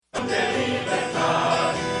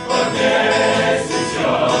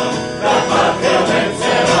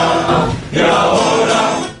Y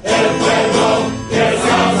ahora el pueblo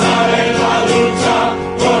descansa en la lucha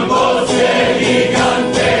con voz de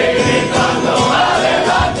gigante gritando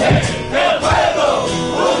adelante. El pueblo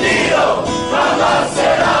unido jamás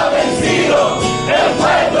será vencido. El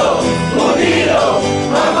pueblo unido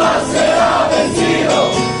jamás será vencido.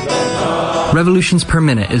 Revolutions Per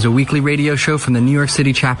Minute is a weekly radio show from the New York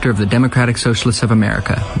City chapter of the Democratic Socialists of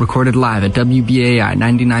America, recorded live at WBAI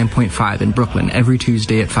 99.5 in Brooklyn every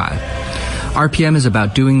Tuesday at 5. RPM is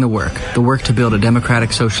about doing the work to build a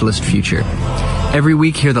democratic socialist future. Every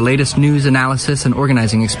week, hear the latest news, analysis, and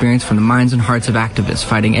organizing experience from the minds and hearts of activists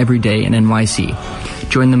fighting every day in NYC.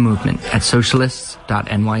 Join the movement at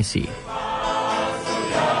socialists.nyc.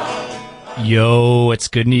 Yo, it's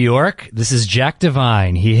good New York. This is Jack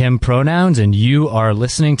Devine, he, him pronouns, and you are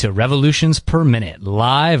listening to Revolutions Per Minute,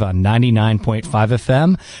 live on 99.5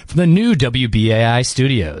 FM from the new WBAI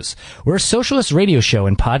studios. We're a socialist radio show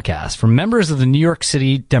and podcast for members of the New York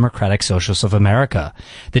City Democratic Socialists of America.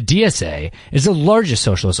 The DSA is the largest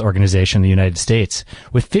socialist organization in the United States,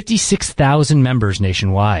 with 56,000 members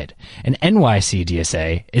nationwide, and NYC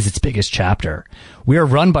DSA is its biggest chapter. We are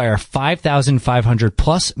run by our 5,500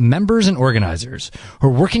 plus members and organizers who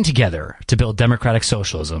are working together to build democratic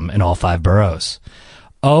socialism in all 5 boroughs.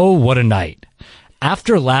 Oh, what a night.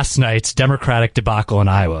 After last night's Democratic debacle in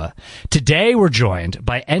Iowa, today we're joined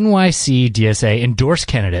by NYC DSA endorsed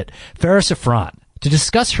candidate Farah Safran to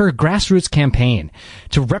discuss her grassroots campaign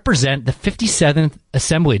to represent the 57th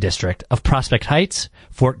Assembly District of Prospect Heights,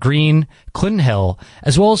 Fort Greene, Clinton Hill,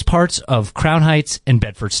 as well as parts of Crown Heights and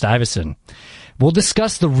Bedford-Stuyvesant. We'll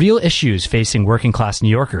discuss the real issues facing working-class New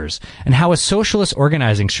Yorkers and how a socialist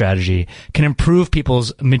organizing strategy can improve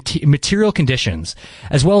people's material conditions,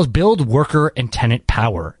 as well as build worker and tenant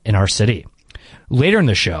power in our city. Later in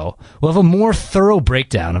the show, we'll have a more thorough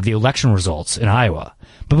breakdown of the election results in Iowa.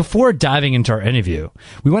 But before diving into our interview,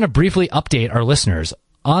 we want to briefly update our listeners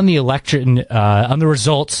on the election, on the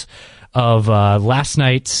results of last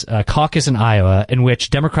night's caucus in Iowa, in which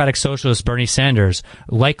Democratic Socialist Bernie Sanders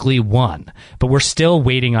likely won. But we're still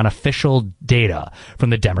waiting on official data from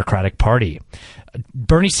the Democratic Party.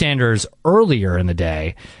 Bernie Sanders earlier in the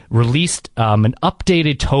day released an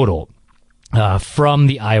updated total from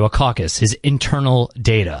the Iowa caucus, his internal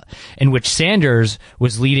data, in which Sanders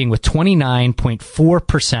was leading with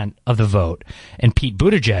 29.4% of the vote, and Pete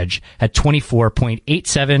Buttigieg had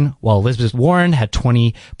 24.87%, while Elizabeth Warren had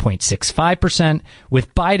 20.65%,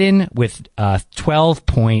 with Biden with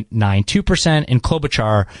 12.92%, and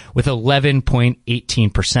Klobuchar with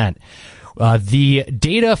 11.18%. The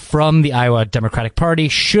data from the Iowa Democratic Party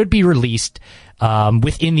should be released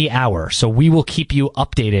within the hour, so we will keep you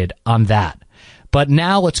updated on that. But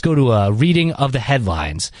now let's go to a reading of the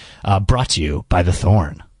headlines brought to you by The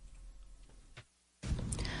Thorn.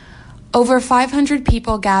 Over 500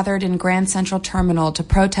 people gathered in Grand Central Terminal to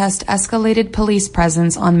protest escalated police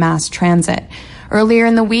presence on mass transit. Earlier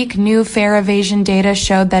in the week, new fare evasion data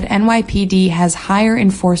showed that NYPD has higher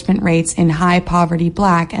enforcement rates in high-poverty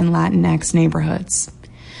Black and Latinx neighborhoods.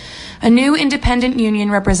 A new independent union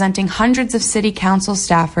representing hundreds of city council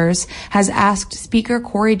staffers has asked Speaker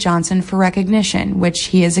Corey Johnson for recognition, which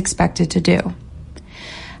he is expected to do.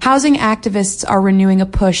 Housing activists are renewing a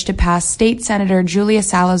push to pass State Senator Julia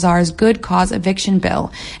Salazar's Good Cause Eviction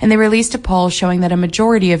Bill, and they released a poll showing that a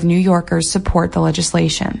majority of New Yorkers support the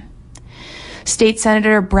legislation. State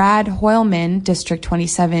Senator Brad Hoylman, District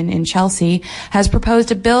 27 in Chelsea, has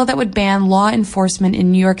proposed a bill that would ban law enforcement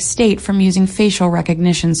in New York State from using facial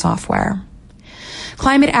recognition software.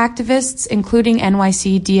 Climate activists, including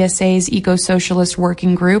NYC DSA's Eco-Socialist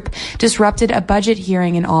Working Group, disrupted a budget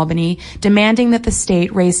hearing in Albany, demanding that the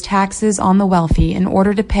state raise taxes on the wealthy in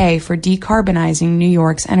order to pay for decarbonizing New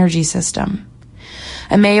York's energy system.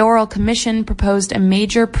 A mayoral commission proposed a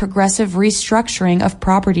major progressive restructuring of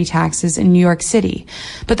property taxes in New York City,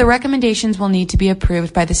 but the recommendations will need to be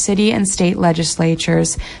approved by the city and state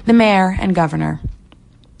legislatures, the mayor, and governor.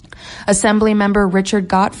 Assemblymember Richard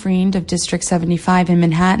Gottfried of District 75 in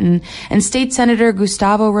Manhattan and State Senator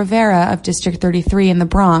Gustavo Rivera of District 33 in the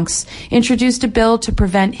Bronx introduced a bill to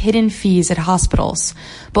prevent hidden fees at hospitals.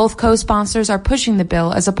 Both co-sponsors are pushing the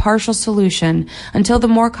bill as a partial solution until the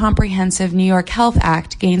more comprehensive New York Health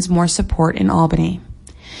Act gains more support in Albany.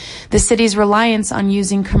 The city's reliance on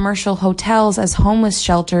using commercial hotels as homeless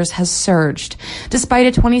shelters has surged, despite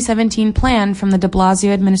a 2017 plan from the de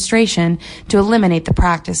Blasio administration to eliminate the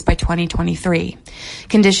practice by 2023.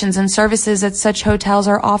 Conditions and services at such hotels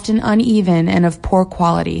are often uneven and of poor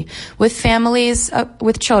quality, with families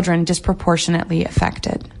with children disproportionately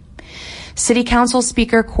affected. City Council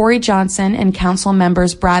Speaker Corey Johnson and Council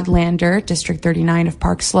members Brad Lander, District 39 of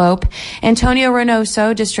Park Slope, Antonio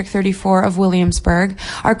Reynoso, District 34 of Williamsburg,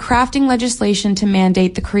 are crafting legislation to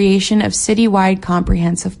mandate the creation of citywide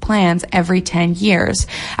comprehensive plans every 10 years,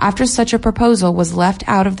 after such a proposal was left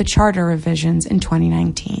out of the charter revisions in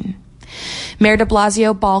 2019. Mayor de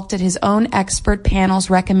Blasio balked at his own expert panel's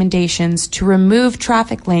recommendations to remove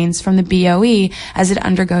traffic lanes from the BOE as it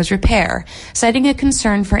undergoes repair, citing a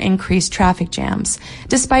concern for increased traffic jams,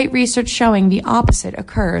 despite research showing the opposite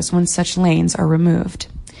occurs when such lanes are removed.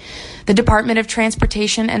 The Department of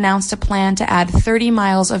Transportation announced a plan to add 30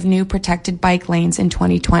 miles of new protected bike lanes in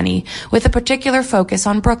 2020, with a particular focus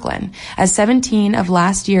on Brooklyn, as 17 of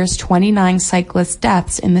last year's 29 cyclist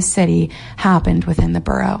deaths in the city happened within the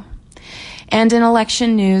borough. And in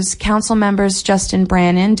election news, council members Justin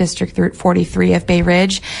Brannan, District 43 of Bay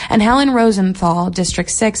Ridge, and Helen Rosenthal, District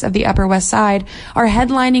 6 of the Upper West Side, are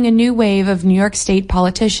headlining a new wave of New York State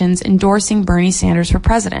politicians endorsing Bernie Sanders for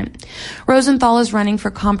president. Rosenthal is running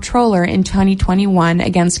for comptroller in 2021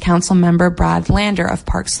 against council member Brad Lander of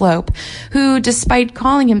Park Slope, who, despite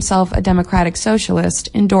calling himself a Democratic socialist,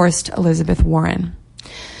 endorsed Elizabeth Warren.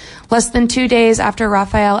 Less than 2 days after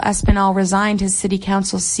Rafael Espinal resigned his city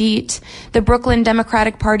council seat, the Brooklyn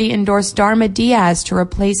Democratic Party endorsed Darma Diaz to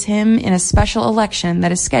replace him in a special election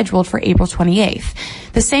that is scheduled for April 28th,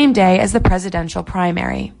 the same day as the presidential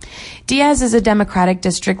primary. Diaz is a Democratic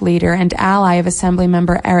district leader and ally of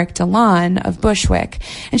Assemblymember Eric Delon of Bushwick,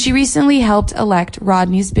 and she recently helped elect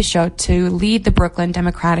Rodney Bichot to lead the Brooklyn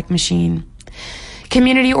Democratic machine.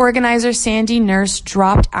 Community organizer Sandy Nurse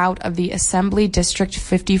dropped out of the Assembly District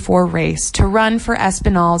 54 race to run for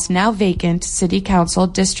Espinal's now vacant City Council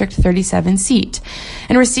District 37 seat,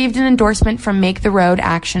 and received an endorsement from Make the Road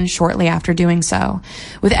Action shortly after doing so.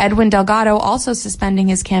 With Edwin Delgado also suspending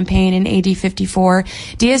his campaign in AD 54,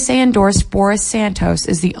 DSA endorsed Boris Santos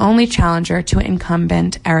as the only challenger to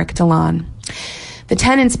incumbent Eric Delon. The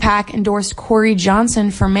Tenants PAC endorsed Corey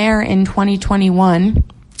Johnson for mayor in 2021.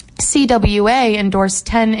 CWA endorsed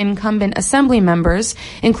 10 incumbent assembly members,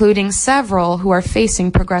 including several who are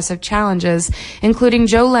facing progressive challenges, including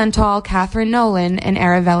Joe Lenthal, Catherine Nolan, and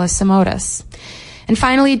Arabella Simotas. And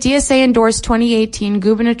finally, DSA endorsed 2018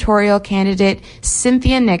 gubernatorial candidate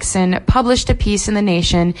Cynthia Nixon, published a piece in The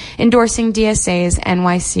Nation endorsing DSA's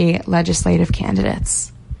NYC legislative candidates.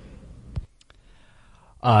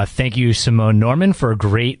 Thank you, Simone Norman, for a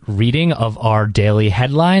great reading of our daily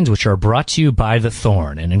headlines, which are brought to you by The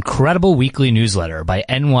Thorn, an incredible weekly newsletter by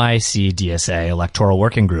NYC DSA Electoral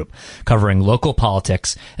Working Group, covering local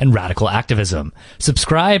politics and radical activism.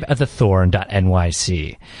 Subscribe at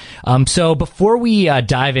thethorn.nyc. So before we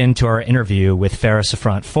dive into our interview with Farah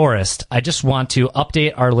Safran Forrest, I just want to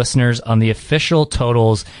update our listeners on the official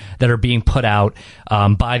totals that are being put out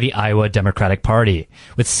by the Iowa Democratic Party.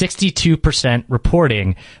 With 62%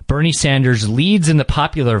 reporting, Bernie Sanders leads in the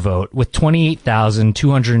popular vote with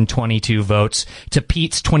 28,222 votes to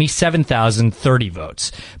Pete's 27,030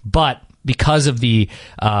 votes. But because of the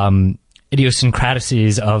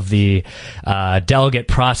idiosyncrasies of the delegate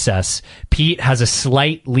process, Pete has a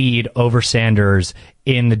slight lead over Sanders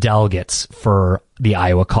in the delegates for the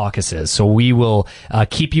Iowa caucuses. So we will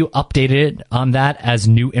keep you updated on that as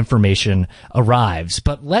new information arrives.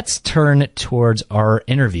 But let's turn towards our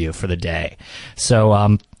interview for the day.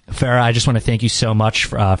 So, Farah, I just want to thank you so much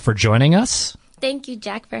for joining us. Thank you,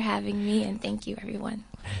 Jack, for having me, and thank you, everyone.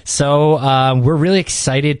 So we're really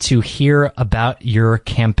excited to hear about your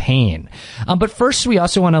campaign. But first, we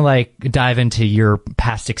also want to dive into your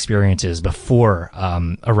past experiences before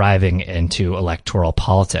arriving into electoral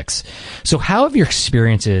politics. So how have your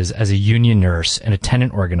experiences as a union nurse and a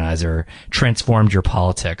tenant organizer transformed your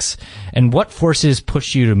politics? And what forces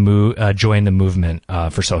pushed you to join the movement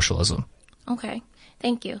for socialism? Okay,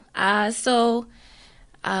 thank you.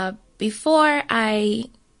 Before I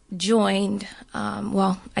joined,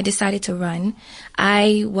 I decided to run.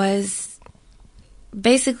 I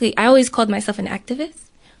always called myself an activist,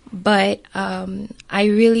 but I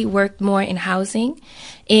really worked more in housing.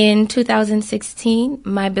 In 2016,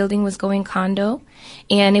 my building was going condo,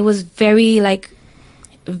 and it was very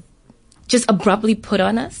just abruptly put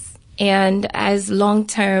on us. And as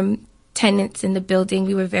long-term tenants in the building,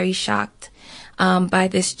 we were very shocked by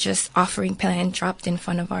this just offering plan dropped in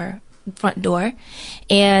front of our front door.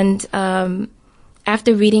 And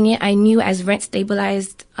after reading it, I knew as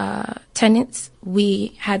rent-stabilized tenants,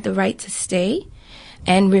 we had the right to stay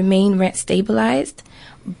and remain rent-stabilized.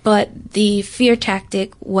 But the fear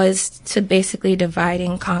tactic was to basically divide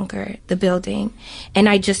and conquer the building. And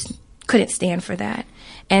I just couldn't stand for that.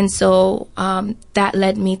 And so that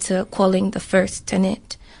led me to calling the first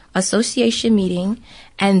tenant association meeting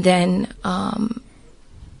and then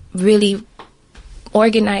really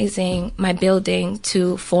organizing my building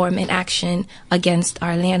to form an action against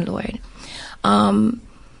our landlord.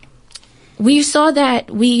 We saw that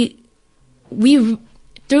we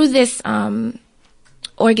through this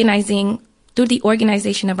through the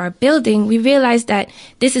organization of our building, we realized that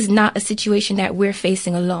this is not a situation that we're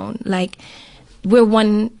facing alone. Like, we're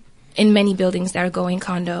one in many buildings that are going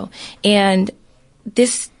condo, and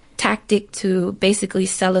this tactic to basically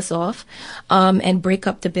sell us off and break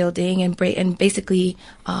up the building and basically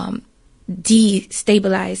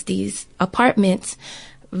destabilize these apartments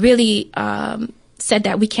really said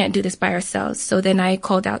that we can't do this by ourselves. So then I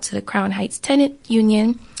called out to the Crown Heights Tenant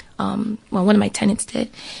Union. One of my tenants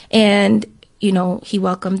did. And, he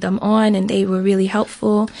welcomed them on and they were really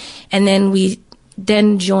helpful. And then we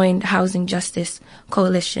joined Housing Justice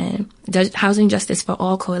Coalition, Housing Justice for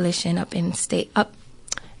All Coalition up in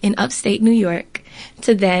upstate New York,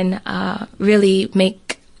 to then really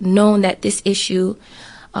make known that this issue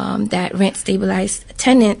that rent stabilized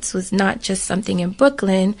tenants was not just something in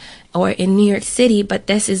Brooklyn or in New York City, but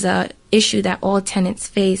this is a issue that all tenants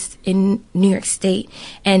face in New York State,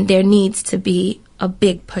 and there needs to be a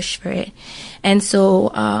big push for it. And so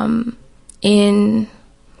on June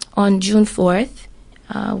 4th,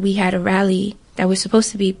 we had a rally that was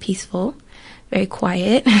supposed to be peaceful, very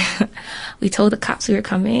quiet. We told the cops we were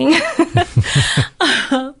coming.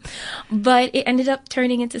 But it ended up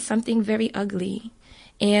turning into something very ugly.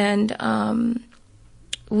 And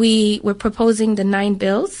we were proposing the 9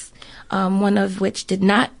 bills, one of which did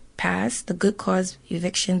not pass, the good cause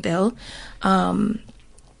eviction bill.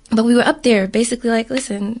 But we were up there basically like,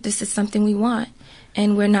 listen, this is something we want,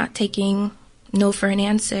 and we're not taking no for an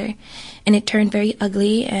answer. And it turned very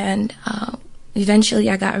ugly, and eventually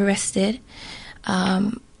I got arrested.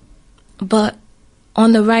 But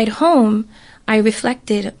on the ride home, I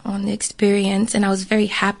reflected on the experience, and I was very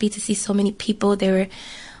happy to see so many people. There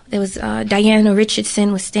was Diana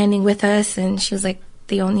Richardson was standing with us, and she was like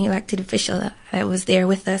the only elected official that was there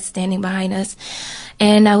with us, standing behind us.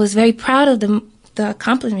 And I was very proud of the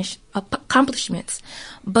accomplishments.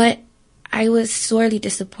 But I was sorely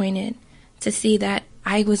disappointed to see that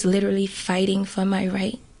I was literally fighting for my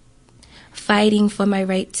right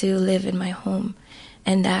to live in my home,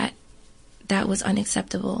 and that was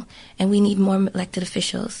unacceptable. And we need more elected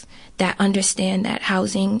officials that understand that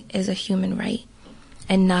housing is a human right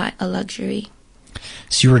and not a luxury.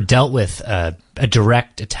 So you were dealt with a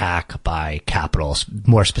direct attack by Capital,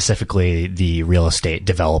 more specifically the real estate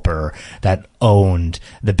developer that owned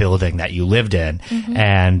the building that you lived in. Mm-hmm.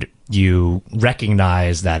 And you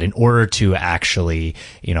recognize that in order to actually,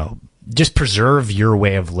 just preserve your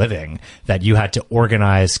way of living, that you had to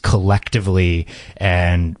organize collectively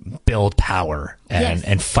and build power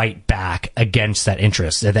and fight back against that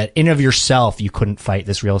interest. That in of yourself, you couldn't fight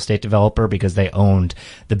this real estate developer because they owned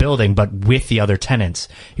the building, but with the other tenants,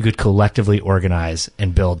 you could collectively organize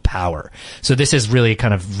and build power. So this has really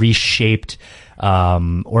kind of reshaped,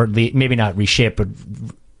 or maybe not reshaped, but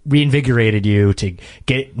reinvigorated you to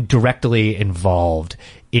get directly involved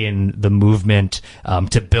in the movement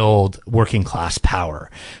to build working class power.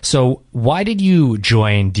 So why did you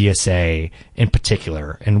join DSA in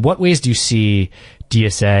particular? And what ways do you see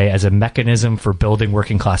DSA as a mechanism for building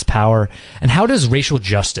working class power? And how does racial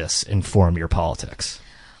justice inform your politics?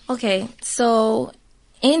 Okay, so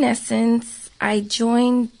in essence, I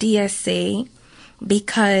joined DSA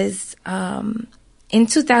because in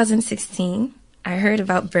 2016, I heard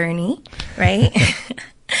about Bernie, right?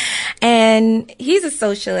 And he's a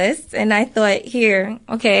socialist, and I thought,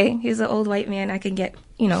 he's an old white man I can get,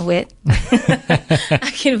 with.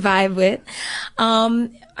 I can vibe with.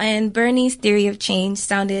 And Bernie's theory of change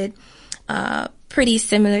sounded pretty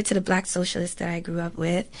similar to the black socialists that I grew up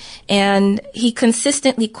with. And he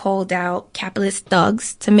consistently called out capitalist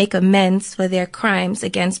thugs to make amends for their crimes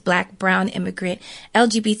against black, brown, immigrant,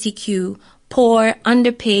 LGBTQ, poor,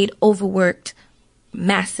 underpaid, overworked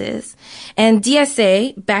masses. And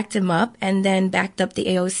DSA backed him up, and then backed up the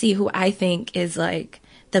AOC, who I think is like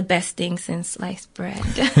the best thing since sliced bread.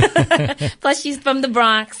 Plus she's from the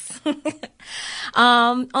Bronx.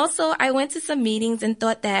 Also, I went to some meetings and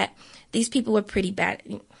thought that these people were pretty badass.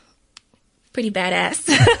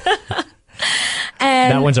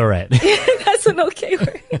 And that one's all right. that's an okay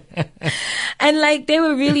word. And like, they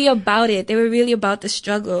were really about it. They were really about the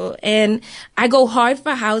struggle. And I go hard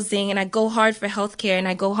for housing, and I go hard for healthcare, and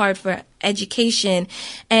I go hard for education.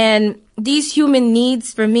 And these human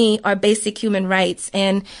needs for me are basic human rights.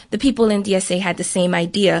 And the people in DSA had the same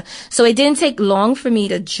idea. So it didn't take long for me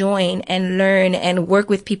to join and learn and work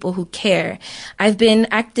with people who care. I've been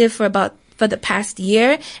active for the past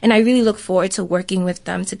year, and I really look forward to working with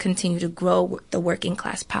them to continue to grow the working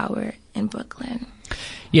class power in Brooklyn.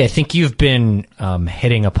 Yeah, I think you've been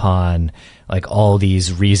hitting upon like all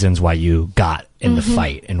these reasons why you got in the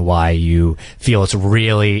fight and why you feel it's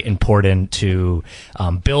really important to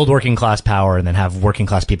build working class power and then have working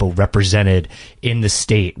class people represented in the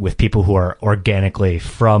state with people who are organically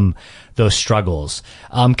from those struggles.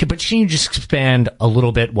 But can you just expand a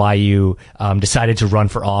little bit why you decided to run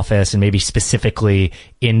for office, and maybe specifically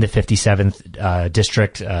in the 57th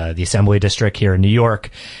district, the Assembly District here in New York,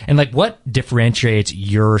 and like what differentiates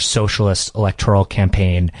your socialist electoral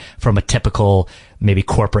campaign from a typical maybe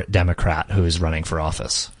corporate Democrat who is running for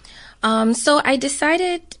office? So I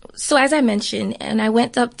decided, as I mentioned, and I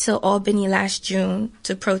went up to Albany last June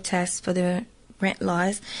to protest for the rent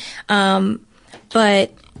laws.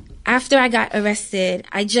 But after I got arrested,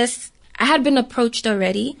 I had been approached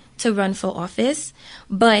already to run for office,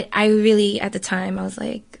 but I really, at the time, I was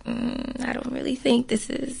like, I don't really think this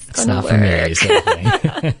is going to work. For me, sort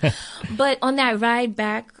of thing. But on that ride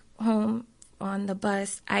back home on the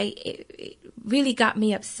bus, it really got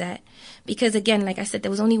me upset because, again, like I said,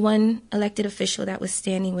 there was only one elected official that was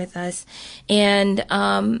standing with us. And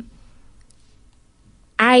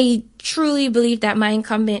I truly believe that my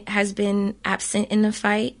incumbent has been absent in the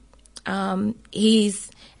fight.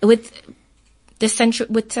 He's with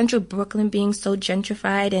Central Brooklyn being so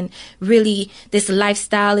gentrified, and really this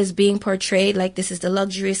lifestyle is being portrayed like this is the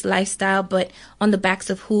luxurious lifestyle, but on the backs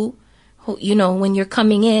of who, you know, when you're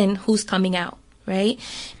coming in, who's coming out, right?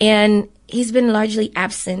 And he's been largely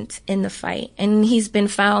absent in the fight, and he's been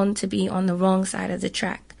found to be on the wrong side of the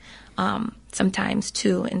track sometimes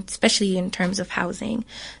too, and especially in terms of housing.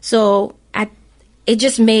 So it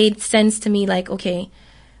just made sense to me, like, okay,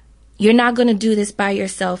 you're not going to do this by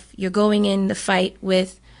yourself. You're going in the fight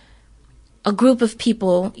with a group of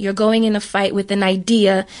people. You're going in a fight with an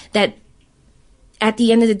idea that at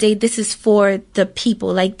the end of the day, this is for the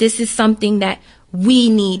people. Like, this is something that we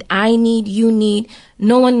need. I need, you need.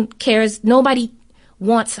 No one cares. Nobody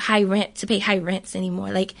wants to pay high rents anymore.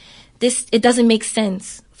 Like, this, it doesn't make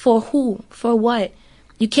sense. For who? For what?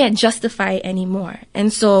 You can't justify it anymore.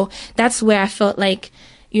 And so that's where I felt like,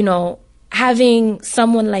 you know, having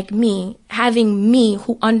someone like me, having me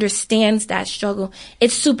who understands that struggle,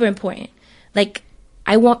 it's super important. Like,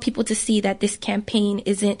 I want people to see that this campaign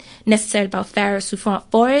isn't necessarily about Farah Souffrant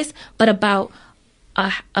Forrest, but about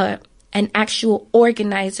an actual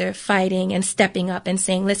organizer fighting and stepping up and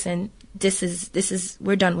saying, listen, this is,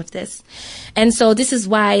 we're done with this. And so this is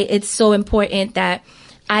why it's so important that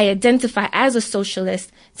I identify as a socialist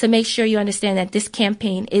to make sure you understand that this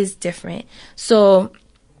campaign is different. So,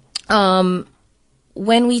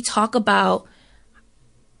 when we talk about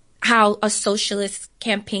how a socialist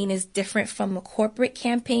campaign is different from a corporate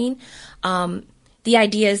campaign, the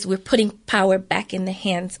idea is we're putting power back in the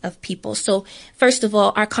hands of people. So first of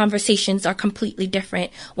all, our conversations are completely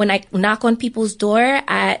different. When I knock on people's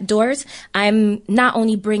doors, I'm not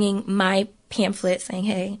only bringing my pamphlet saying,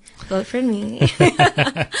 hey, vote for me,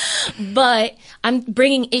 but I'm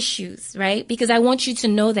bringing issues, right? Because I want you to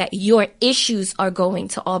know that your issues are going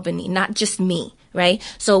to Albany, not just me, right?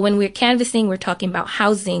 So when we're canvassing, we're talking about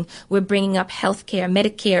housing, we're bringing up healthcare,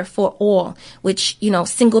 Medicare for all, which, you know,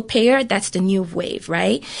 single payer, that's the new wave,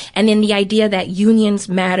 right? And then the idea that unions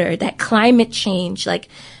matter, that climate change, like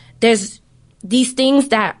there's these things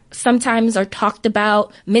that sometimes are talked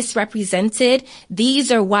about, misrepresented.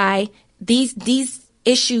 These are why these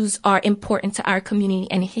issues are important to our community.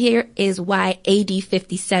 And here is why AD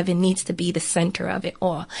 57 needs to be the center of it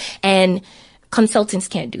all. And consultants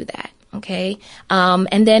can't do that. Okay.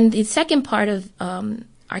 And then the second part of,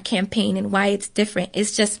 our campaign and why it's different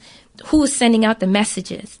is just who is sending out the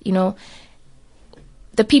messages. You know,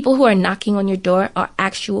 the people who are knocking on your door are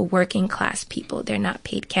actual working class people. They're not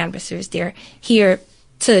paid canvassers. They're here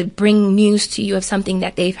to bring news to you of something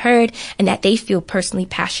that they've heard and that they feel personally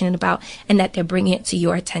passionate about, and that they're bringing it to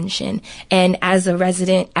your attention. And as a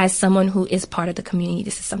resident, as someone who is part of the community,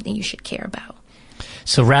 this is something you should care about.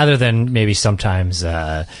 So rather than maybe sometimes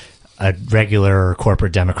a regular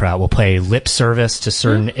corporate Democrat will pay lip service to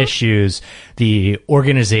certain issues, the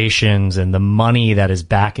organizations and the money that is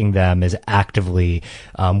backing them is actively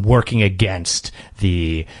working against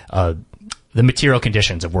the the material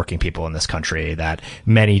conditions of working people in this country, that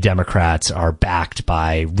many Democrats are backed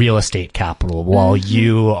by real estate capital, while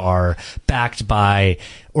you are backed by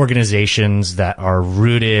organizations that are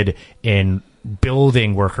rooted in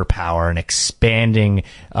building worker power and expanding,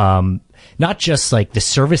 not just like the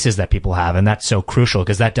services that people have, and that's so crucial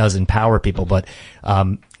because that does empower people, but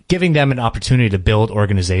giving them an opportunity to build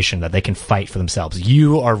organization that they can fight for themselves.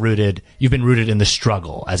 You've been rooted in the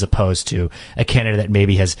struggle, as opposed to a candidate that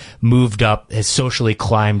maybe has moved up, has socially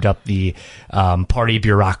climbed up the party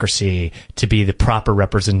bureaucracy to be the proper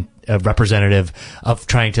representative of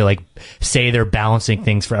trying to like say they're balancing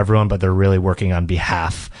things for everyone, but they're really working on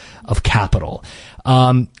behalf of capital.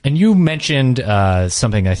 And you mentioned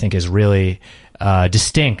something I think is really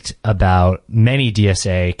distinct about many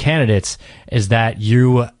DSA candidates, is that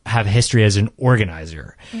you have history as an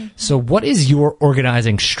organizer. So what is your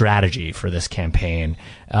organizing strategy for this campaign?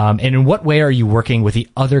 And in what way are you working with the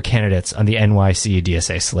other candidates on the NYC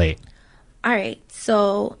DSA slate? All right.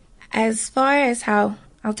 So as far as how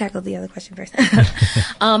I'll tackle the other question first. How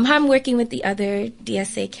I'm working with the other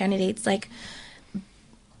DSA candidates, like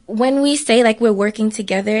when we say like we're working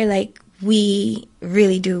together, like we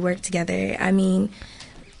really do work together. I mean,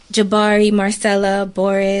 Jabari, Marcella,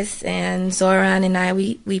 Boris, and Zoran and I,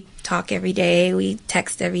 we talk every day. We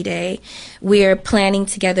text every day. We're planning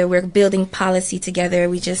together. We're building policy together.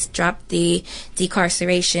 We just dropped the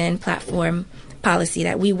decarceration platform policy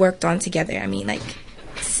that we worked on together. I mean, like,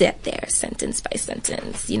 sit there sentence by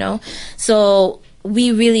sentence, you know? So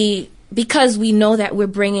we really, because we know that we're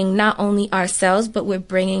bringing not only ourselves, but we're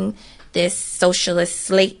bringing this socialist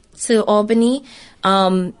slate to Albany,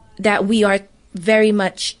 that we are very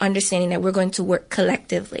much understanding that we're going to work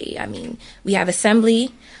collectively. I mean, we have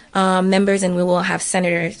assembly members and we will have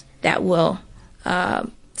senators that will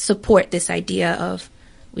support this idea of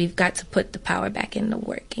we've got to put the power back in the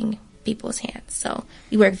working people's hands. So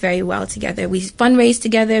we work very well together. We fundraise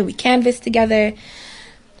together. We canvass together.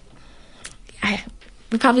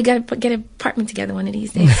 We probably got to get an apartment together one of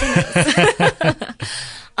these days.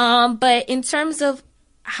 But in terms of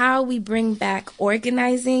how we bring back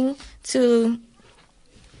organizing to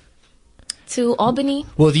Albany.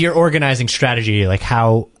 Well, your organizing strategy, like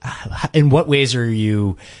how, in what ways are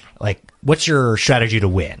you, like, what's your strategy to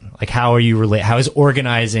win? Like, how are you how is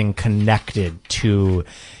organizing connected to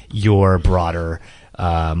your broader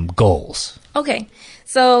goals? Okay.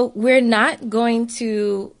 So we're not going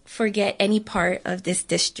to forget any part of this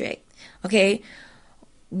district. Okay.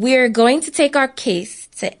 We're going to take our case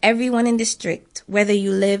to everyone in district, whether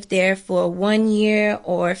you live there for 1 year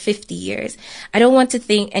or 50 years. I don't want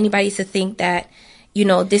anybody to think that, you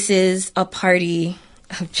know, this is a party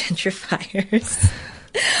of gentrifiers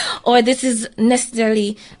or this is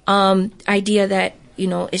necessarily idea that, you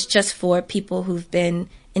know, it's just for people who've been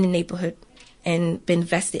in the neighborhood and been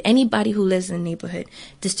vested. Anybody who lives in the neighborhood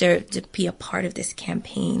deserves to be a part of this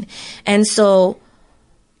campaign. And so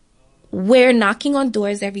we're knocking on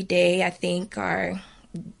doors every day. I think our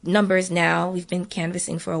numbers now, we've been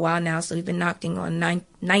canvassing for a while now, so we've been knocking on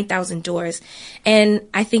 9,000 doors. And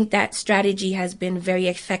I think that strategy has been very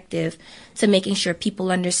effective to making sure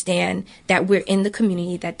people understand that we're in the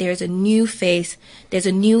community, that there's a new face, there's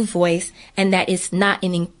a new voice, and that it's not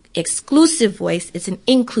an exclusive voice, it's an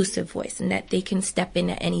inclusive voice, and that they can step in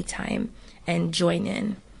at any time and join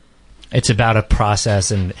in. It's about a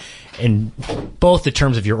process, and in both the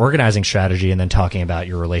terms of your organizing strategy and then talking about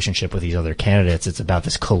your relationship with these other candidates, it's about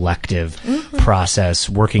this collective process,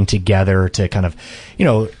 working together to kind of, you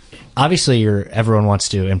know, obviously everyone wants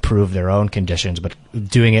to improve their own conditions, but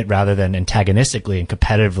doing it rather than antagonistically and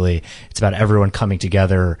competitively, it's about everyone coming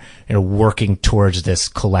together, you know, working towards this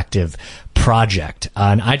collective project.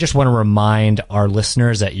 And I just want to remind our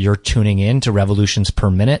listeners that you're tuning in to Revolutions Per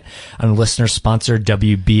Minute on listener-sponsored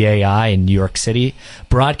WBAI in New York City,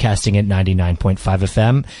 broadcasting at 99.5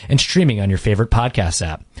 FM and streaming on your favorite podcast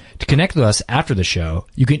app. To connect with us after the show,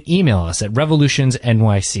 you can email us at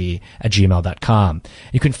revolutionsnyc@gmail.com.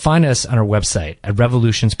 You can find us on our website at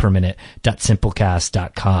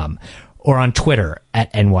revolutionsperminute.simplecast.com or on Twitter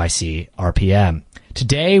at NYCRPM.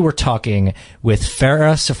 Today, we're talking with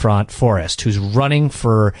Farah Safrant Forrest, who's running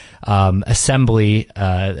for assembly,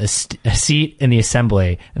 a seat in the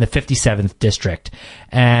assembly in the 57th district.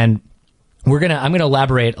 And I'm going to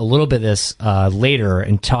elaborate a little bit this later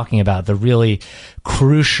in talking about the really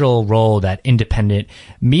crucial role that independent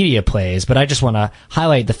media plays. But I just want to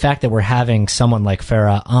highlight the fact that we're having someone like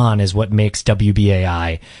Farah on is what makes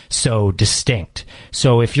WBAI so distinct.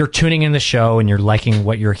 So if you're tuning in the show and you're liking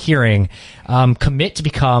what you're hearing, commit to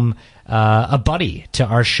become a buddy to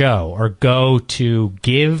our show, or go to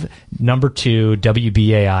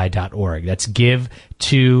give2wbai.org. That's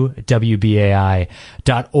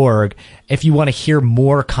give2wbai.org if you want to hear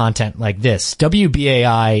more content like this.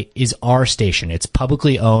 WBAI is our station. It's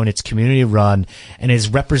publicly owned, it's community run, and is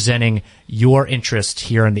representing your interest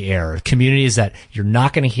here in the air. Communities that you're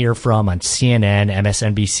not going to hear from on CNN,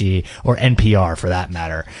 MSNBC, or NPR for that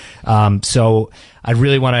matter. So I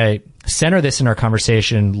really want to center this in our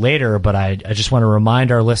conversation later, but I just want to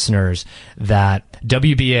remind our listeners that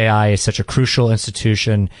WBAI is such a crucial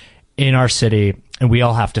institution in our city, and we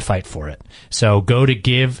all have to fight for it. So go to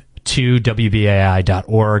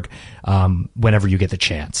give2wbai.org whenever you get the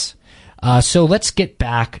chance. So let's get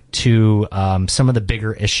back to some of the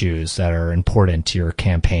bigger issues that are important to your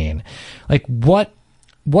campaign. Like, what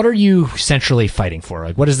are you centrally fighting for?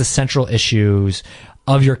 Like, what is the central issues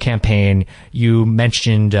of your campaign? You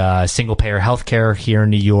mentioned single-payer healthcare here in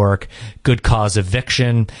New York, good cause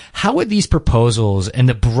eviction. How would these proposals and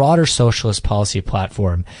the broader socialist policy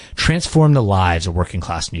platform transform the lives of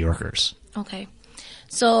working-class New Yorkers? Okay.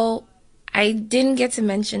 So I didn't get to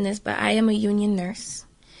mention this, but I am a union nurse.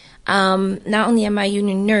 Not only am I a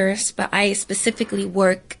union nurse, but I specifically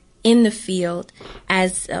work in the field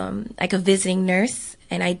as like a visiting nurse,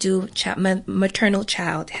 and I do maternal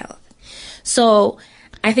child health. So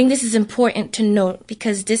I think this is important to note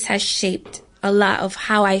because this has shaped a lot of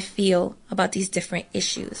how I feel about these different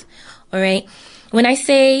issues. All right. When I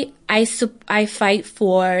say I fight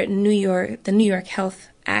for the New York Health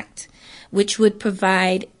Act, which would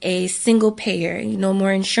provide a single payer, no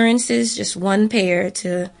more insurances, just one payer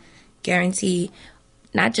to guarantee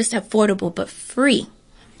not just affordable but free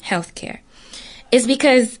health care, is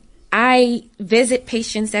because I visit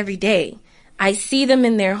patients every day. I see them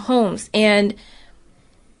in their homes, and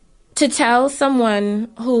to tell someone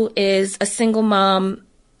who is a single mom,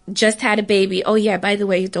 just had a baby, oh yeah, by the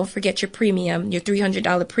way, don't forget your premium, your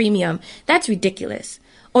 $300 premium, that's ridiculous.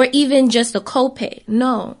 Or even just a copay.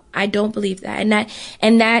 No, I don't believe that. And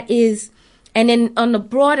then on the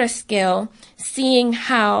broader scale, seeing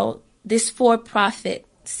how this for-profit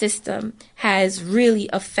system has really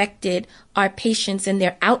affected our patients and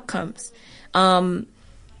their outcomes. An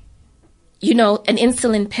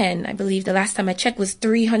insulin pen, I believe the last time I checked, was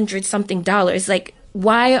 $300 something. Like,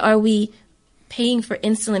 why are we paying for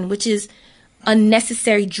insulin, which is a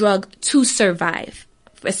necessary drug to survive,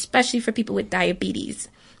 especially for people with diabetes?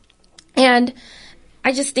 And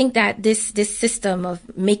I just think that this system of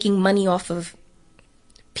making money off of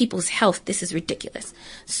people's health, this is ridiculous.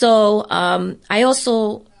 So I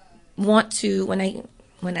also want to, when I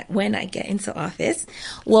get into office,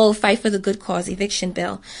 will fight for the good cause eviction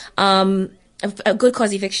bill. A good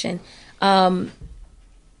cause eviction. When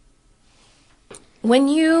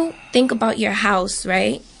you think about your house,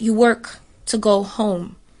 right? You work to go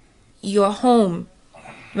home. Your home,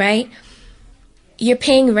 right? You're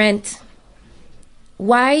paying rent.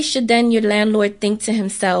 Why should then your landlord think to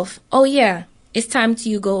himself, oh yeah, it's time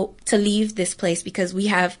to go to leave this place because we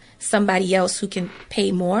have somebody else who can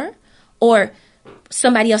pay more, or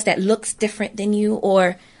somebody else that looks different than you,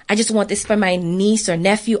 or I just want this for my niece or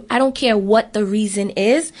nephew. I don't care what the reason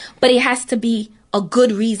is, but it has to be a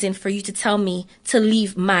good reason for you to tell me to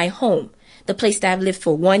leave my home. The place that I've lived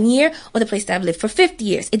for 1 year or the place that I've lived for 50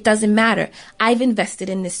 years. It doesn't matter. I've invested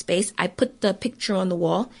in this space. I put the picture on the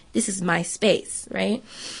wall. This is my space, right?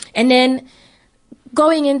 And then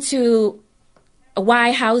going into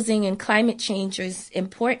why housing and climate change is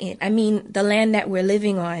important. I mean, the land that we're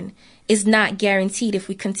living on is not guaranteed if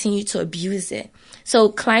we continue to abuse it. So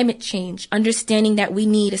climate change, understanding that we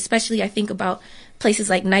need, especially I think about places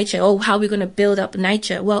like NYCHA. Oh, how are we going to build up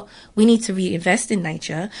NYCHA? Well, we need to reinvest in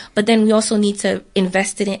NYCHA, but then we also need to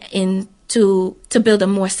invest to build a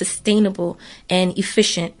more sustainable and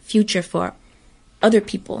efficient future for other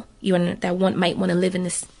people that might want to live in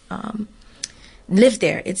this, live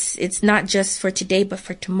there. It's not just for today, but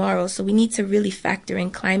for tomorrow. So we need to really factor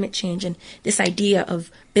in climate change and this idea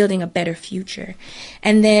of building a better future.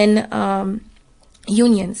 And then,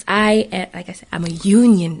 unions. Like I said, I'm a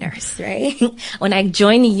union nurse, right? When I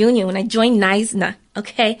joined the union, when I joined NYSNA,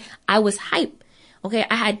 okay, I was hype. Okay,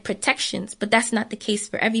 I had protections, but that's not the case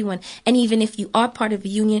for everyone. And even if you are part of a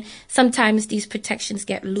union, sometimes these protections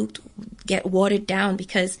get watered down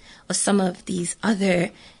because of some of these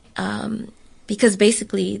other, because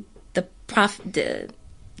basically the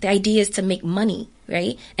idea is to make money,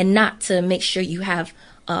 right? And not to make sure you have,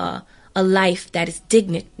 a life that is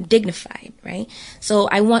dignified, right? So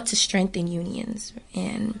I want to strengthen unions.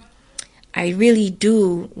 And I really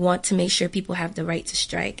do want to make sure people have the right to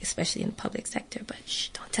strike, especially in the public sector. But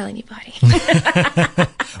don't tell anybody.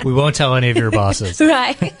 We won't tell any of your bosses.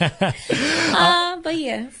 Right. But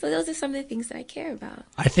yeah, so those are some of the things that I care about.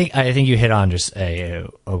 I think you hit on just a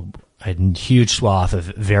huge swath of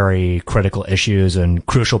very critical issues and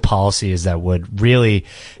crucial policies that would really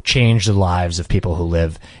change the lives of people who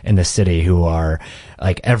live in the city, who are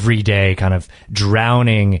like every day kind of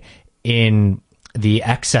drowning in the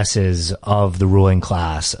excesses of the ruling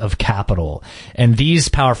class, of capital. And these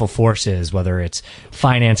powerful forces, whether it's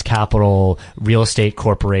finance capital, real estate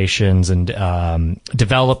corporations, and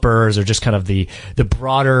developers, or just kind of the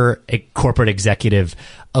broader corporate executive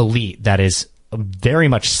elite that is very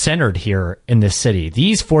much centered here in this city.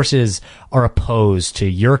 These forces are opposed to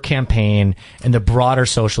your campaign and the broader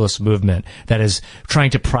socialist movement that is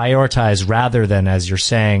trying to prioritize, rather than, as you're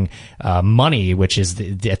saying, money, which is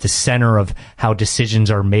at the center of how decisions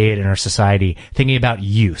are made in our society, thinking about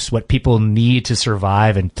use, what people need to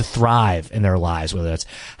survive and to thrive in their lives, whether that's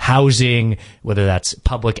housing, whether that's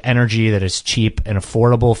public energy that is cheap and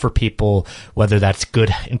affordable for people, whether that's good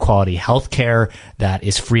and quality healthcare that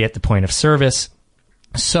is free at the point of service.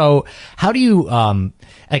 So how do you,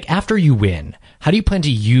 after you win, how do you plan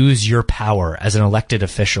to use your power as an elected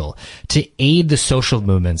official to aid the social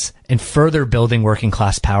movements in further building working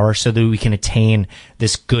class power so that we can attain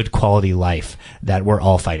this good quality life that we're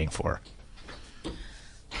all fighting for?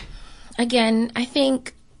 Again, I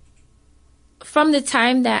think from the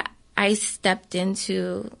time that I stepped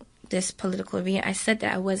into this political arena, I said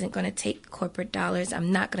that I wasn't going to take corporate dollars. I'm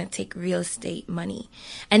not going to take real estate money.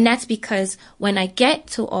 And that's because when I get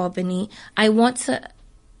to Albany, I want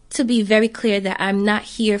to be very clear that I'm not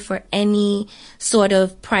here for any sort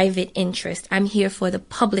of private interest. I'm here for the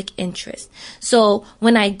public interest. So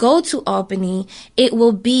when I go to Albany, it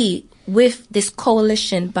will be with this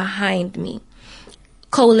coalition behind me.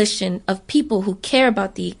 Coalition of people who care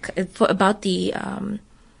about the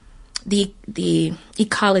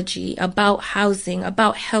ecology, about housing,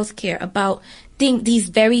 about healthcare, about these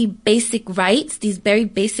very basic rights, these very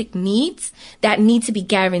basic needs that need to be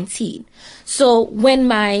guaranteed. So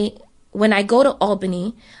when I go to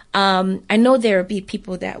Albany, I know there will be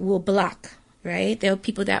people that will block, right? There are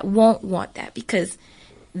people that won't want that because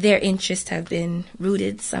their interests have been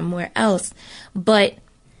rooted somewhere else. But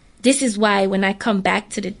this is why when I come back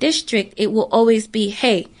to the district, it will always be,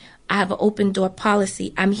 hey, I have an open door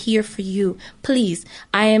policy. I'm here for you. Please,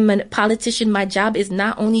 I am a politician. My job is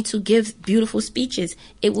not only to give beautiful speeches.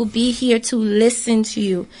 It will be here to listen to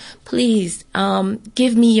you. Please,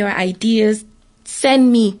 give me your ideas.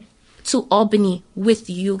 Send me to Albany with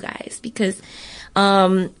you guys, because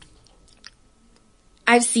I've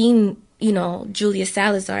seen, Julia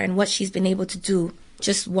Salazar and what she's been able to do.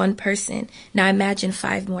 Just one person. Now imagine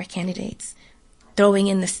 5 more candidates throwing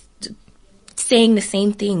in saying the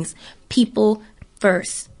same things. People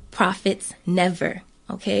first, profits never.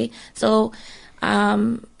 Okay? So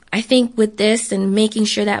I think with this and making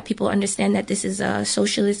sure that people understand that this is a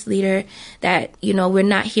socialist leader, that, we're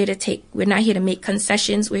not here to make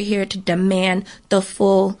concessions. We're here to demand the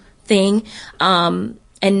full thing, and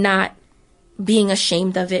not being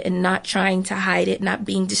ashamed of it and not trying to hide it, not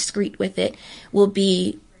being discreet with it, will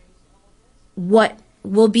be what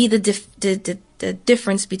will be the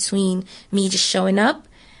difference between me just showing up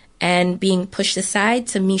and being pushed aside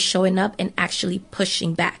to me showing up and actually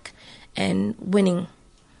pushing back and winning.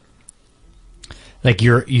 Like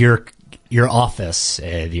your office,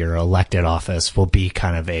 your elected office, will be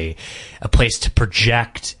kind of a place to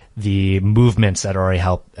project the movements that are already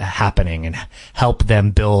happening and help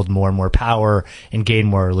them build more and more power and gain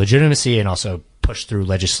more legitimacy, and also push through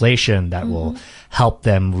legislation that will help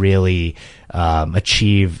them really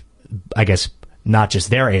achieve, I guess, not just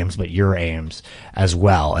their aims, but your aims as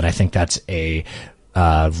well. And I think that's something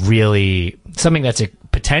that's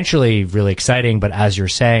potentially really exciting, but as you're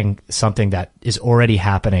saying, something that is already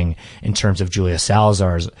happening in terms of Julia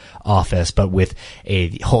Salazar's office, but with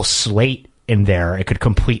a whole slate in there, it could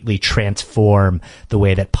completely transform the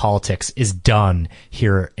way that politics is done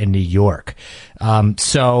here in New York.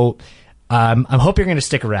 So I hope you're going to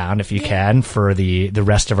stick around, if you can, for the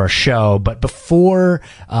rest of our show. But before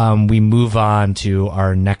we move on to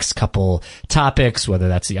our next couple topics, whether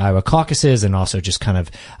that's the Iowa caucuses, and also just kind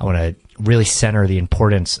of, I want to really center the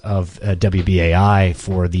importance of WBAI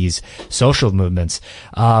for these social movements.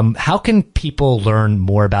 How can people learn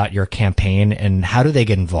more about your campaign, and how do they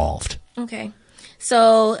get involved? Okay.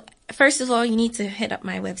 So first of all, you need to hit up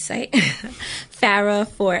my website, Phara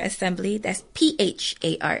for Assembly. That's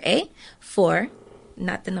PHARA for,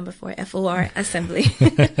 not the number 4, FOR Assembly.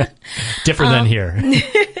 Different than here.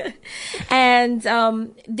 And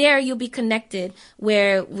there you'll be connected,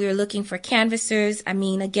 where we're looking for canvassers. I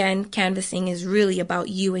mean, again, canvassing is really about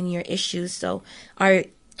you and your issues. So our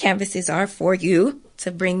canvases are for you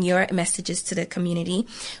to bring your messages to the community.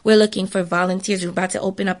 We're looking for volunteers. We're about to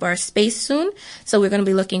open up our space soon. So we're going to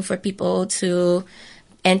be looking for people to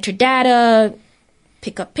enter data,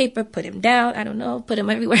 pick up paper, put them down. I don't know, put them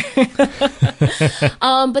everywhere.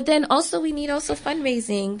 But then also we need also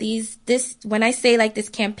fundraising. When I say like this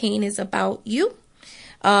campaign is about you,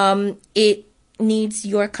 it needs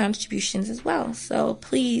your contributions as well. So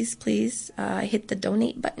please, hit the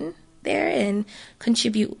donate button there and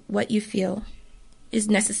contribute what you feel is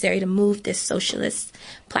necessary to move this socialist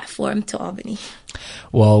platform to Albany.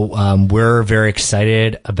 Well, we're very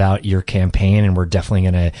excited about your campaign, and we're definitely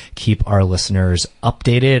going to keep our listeners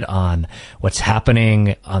updated on what's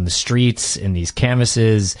happening on the streets in these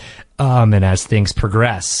canvases, and as things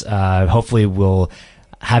progress. Hopefully we'll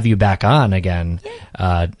have you back on again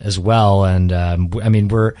as well. And I mean,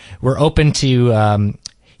 we're open to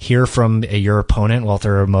hear from your opponent,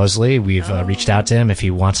 Walter Mosley. We've reached out to him. If he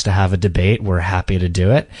wants to have a debate, we're happy to do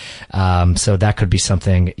it. So that could be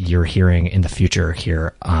something you're hearing in the future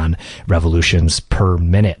here on Revolutions Per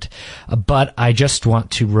Minute. But I just want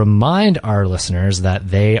to remind our listeners that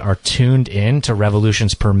they are tuned in to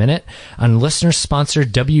Revolutions Per Minute on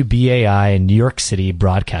listener-sponsored WBAI in New York City,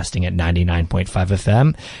 broadcasting at 99.5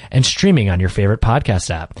 FM and streaming on your favorite podcast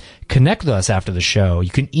app. Connect with us after the show. You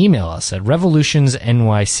can email us at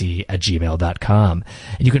revolutionsnyc@gmail.com.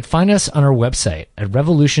 And you can find us on our website at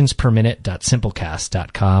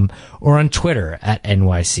revolutionsperminute.simplecast.com or on Twitter at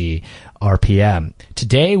NYCRPM.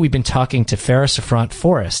 Today, we've been talking to Farah Safrant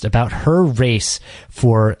Forrest about her race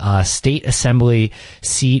for a state assembly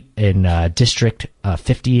seat in District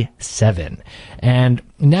 57. And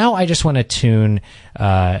now I just want to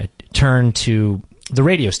turn to the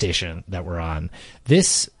radio station that we're on.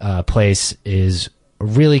 This place is a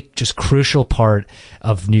really just crucial part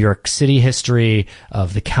of New York City history,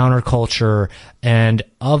 of the counterculture, and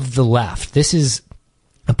of the left. This is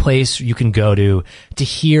a place you can go to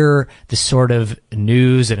hear the sort of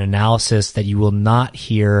news and analysis that you will not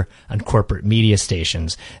hear on corporate media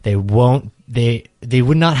stations. They would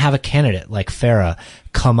not have a candidate like Farah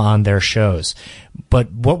come on their shows.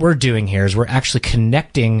 But what we're doing here is we're actually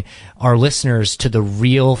connecting our listeners to the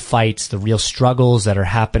real fights, the real struggles that are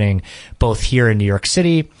happening both here in New York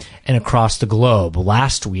City and across the globe.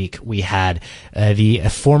 Last week, we had the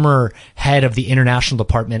former head of the international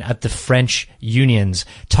department at the French unions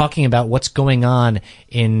talking about what's going on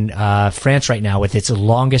in France right now with its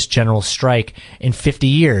longest general strike in 50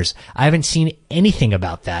 years. I haven't seen anything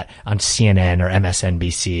about that on CNN or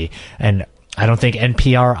MSNBC, and I don't think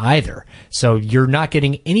NPR either. So you're not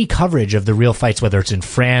getting any coverage of the real fights, whether it's in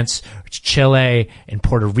France, Chile, in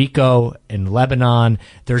Puerto Rico, in Lebanon.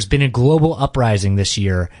 There's been a global uprising this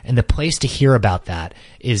year, and the place to hear about that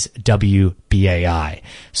is WBAI.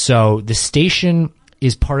 So the station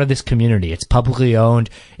is part of this community. It's publicly owned.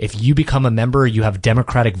 If you become a member, you have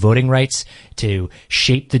democratic voting rights to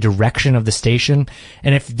shape the direction of the station.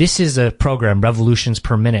 And if this is a program, Revolutions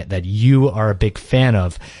Per Minute, that you are a big fan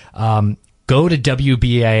of, go to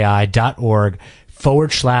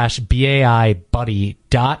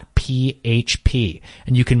wbai.org/BAIBuddy.php,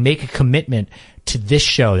 and you can make a commitment to this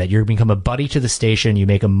show that you're become a buddy to the station. You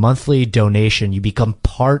make a monthly donation. You become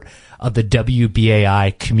part of the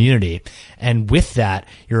WBAI community. And with that,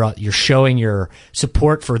 you're showing your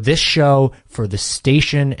support for this show, for the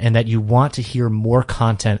station, and that you want to hear more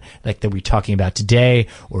content like that we're talking about today,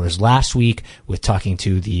 or as last week with talking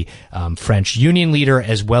to the French union leader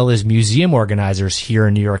as well as museum organizers here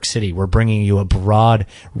in New York City. We're bringing you a broad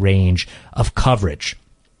range of coverage.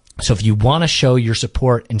 So if you want to show your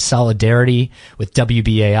support and solidarity with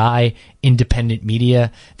WBAI, independent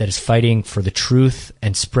media that is fighting for the truth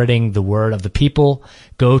and spreading the word of the people,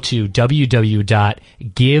 go to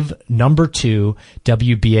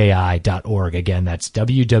www.give2wbai.org. Again, that's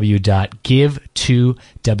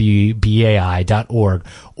www.give2wbai.org.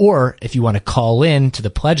 Or if you want to call in to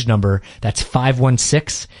the pledge number, that's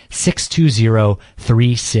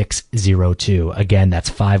 516-620-3602. Again,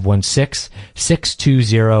 that's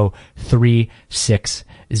 516-620-3602.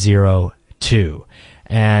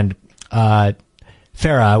 And Farah,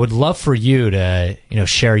 I would love for you to,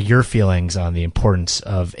 share your feelings on the importance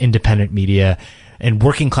of independent media and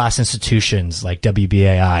working class institutions like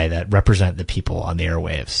WBAI that represent the people on the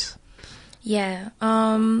airwaves. Yeah.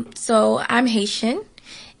 So I'm Haitian,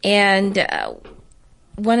 and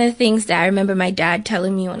one of the things that I remember my dad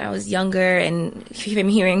telling me when I was younger, and even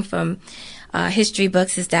hearing from history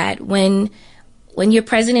books, is that when your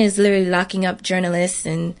president is literally locking up journalists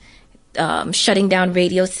and shutting down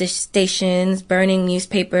radio stations, burning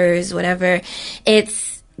newspapers, whatever.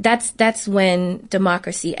 That's when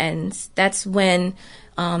democracy ends. That's when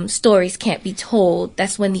stories can't be told.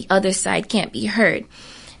 That's when the other side can't be heard.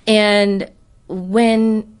 And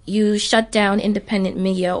when you shut down independent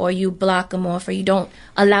media, or you block them off, or you don't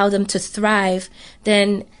allow them to thrive,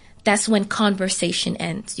 then that's when conversation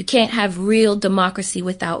ends. You can't have real democracy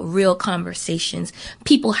without real conversations.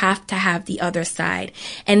 People have to have the other side.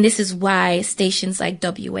 And this is why stations like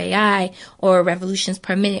WAI or Revolutions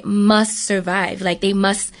Per Minute must survive. Like, they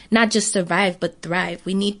must not just survive, but thrive.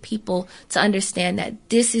 We need people to understand that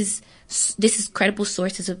this is credible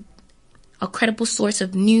sources of a credible source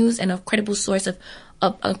of news, and a credible source of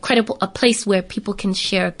a place where people can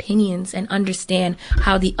share opinions and understand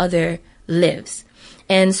how the other lives.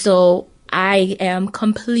 And so I am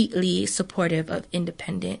completely supportive of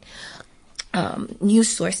independent news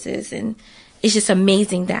sources. And it's just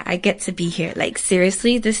amazing that I get to be here. Like,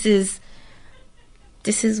 seriously, this is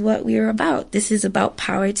what we're about. This is about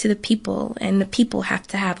power to the people, and the people have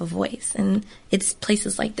to have a voice. And it's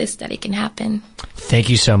places like this that it can happen. Thank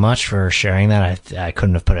you so much for sharing that. I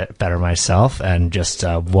couldn't have put it better myself. And just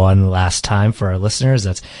one last time for our listeners,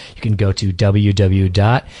 you can go to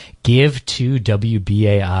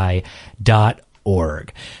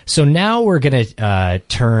www.givetowbai.org. So now we're going to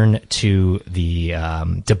turn to the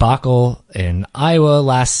debacle in Iowa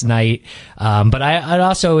last night. But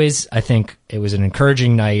I think it was an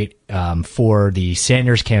encouraging night for the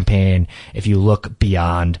Sanders campaign if you look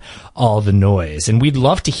beyond all the noise. And we'd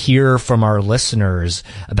love to hear from our listeners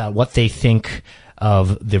about what they think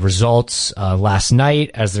of the results last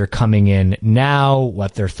night as they're coming in now,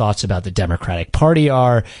 what their thoughts about the Democratic Party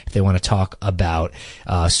are, if they want to talk about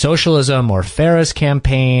socialism or Farah's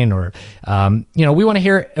campaign, or we want to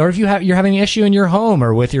hear, or if you're having an issue in your home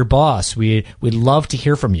or with your boss, we'd love to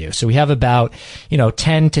hear from you. So we have about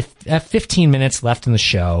 10 to 15 minutes left in the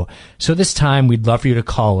show. So this time we'd love for you to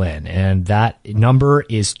call in, and that number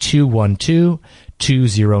is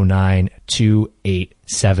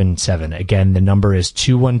 212-209-2877. Again, the number is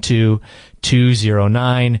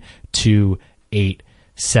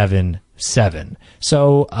 212-209-2877.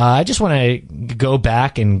 So I just want to go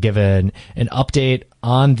back and give an update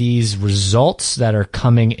on these results that are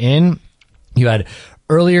coming in. You had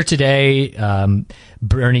earlier today,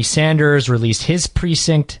 Bernie Sanders released his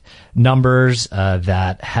precinct numbers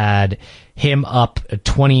that had him up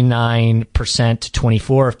 29% to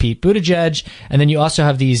 24% of Pete Buttigieg. And then you also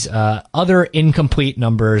have these other incomplete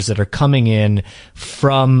numbers that are coming in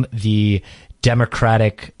from the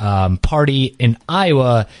Democratic Party in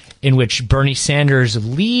Iowa, in which Bernie Sanders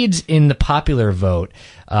leads in the popular vote.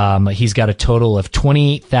 He's got a total of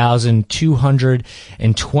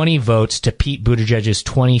 28,220 votes to Pete Buttigieg's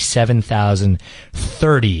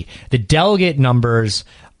 27,030. The delegate numbers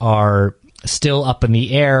are still up in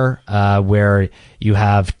the air, where you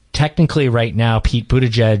have technically right now Pete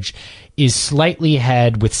Buttigieg is slightly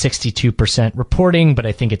ahead with 62% reporting, but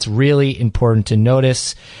I think it's really important to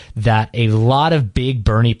notice that a lot of big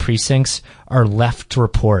Bernie precincts are left to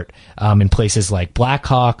report in places like Black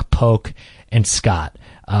Hawk, Polk, and Scott.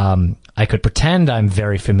 I could pretend I'm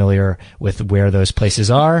very familiar with where those places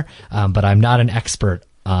are, but I'm not an expert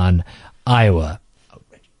on Iowa.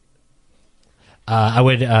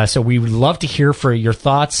 So we would love to hear for your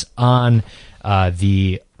thoughts on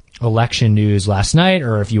the election news last night,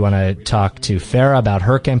 or if you want to talk to Farah about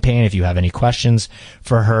her campaign, if you have any questions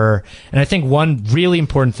for her. And I think one really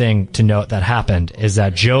important thing to note that happened is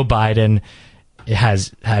that Joe Biden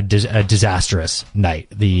has had a disastrous night.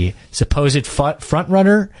 The supposed front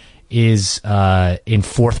runner is in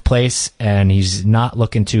fourth place, and he's not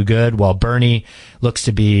looking too good, while Bernie looks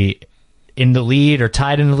to be in the lead or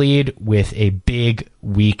tied in the lead with a big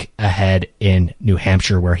week ahead in New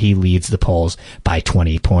Hampshire, where he leads the polls by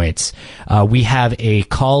 20 points. We have a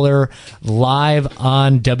caller live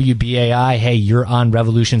on WBAI. Hey, you're on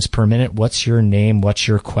Revolutions Per Minute. What's your name? What's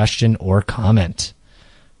your question or comment?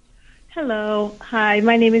 Hello. Hi,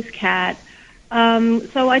 my name is Kat.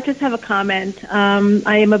 So I just have a comment.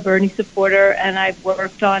 I am a Bernie supporter, and I've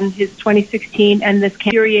worked on his 2016, and this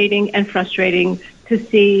infuriating and frustrating to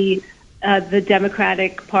see the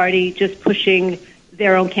Democratic Party just pushing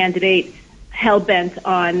their own candidate, hell-bent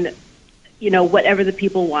on, whatever the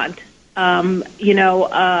people want.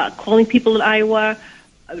 Calling people in Iowa,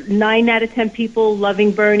 9 out of 10 people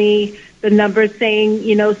loving Bernie, the numbers saying,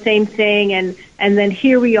 same thing. And then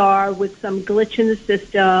here we are with some glitch in the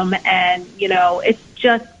system. And,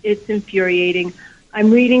 it's infuriating.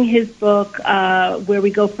 I'm reading his book, Where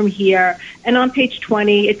We Go From Here. And on page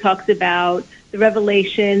 20, it talks about the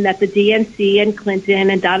revelation that the DNC and Clinton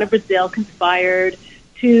and Donna Brazile conspired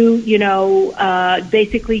to,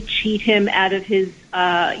 basically cheat him out of his,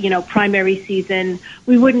 primary season,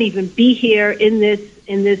 we wouldn't even be here in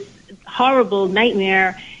this horrible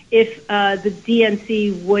nightmare if the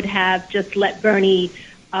DNC would have just let Bernie,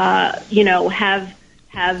 have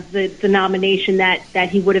the nomination that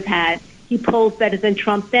he would have had. He polls better than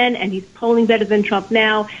Trump then, and he's polling better than Trump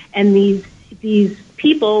now. And these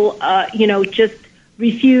people, just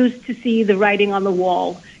refuse to see the writing on the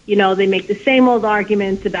wall. They make the same old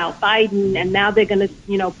arguments about Biden, and now they're going to,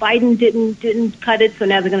 Biden didn't cut it, so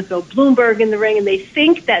now they're going to throw Bloomberg in the ring, and they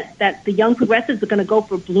think that the young progressives are going to go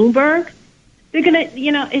for Bloomberg. They're going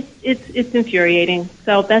to, it's infuriating.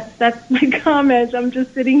 So that's my comment. I'm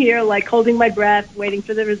just sitting here like holding my breath, waiting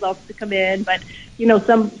for the results to come in. But,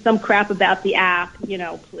 some crap about the app,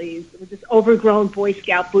 please. This overgrown Boy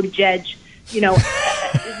Scout Buttigieg,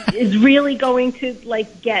 is really going to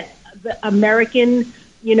get the American,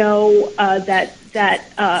 that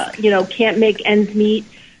can't make ends meet.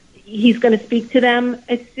 He's going to speak to them.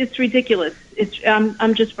 It's ridiculous.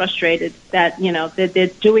 I'm just frustrated that they're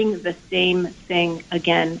doing the same thing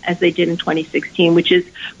again as they did in 2016, which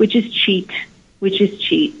is cheat.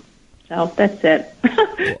 So that's it.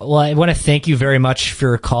 Well, I want to thank you very much for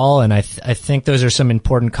your call, and I think those are some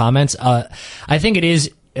important comments. I think it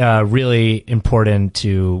is really important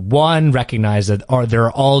to, one, recognize that there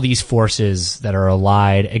are all these forces that are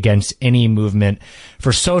allied against any movement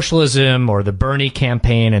for socialism or the Bernie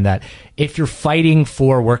campaign, and that if you're fighting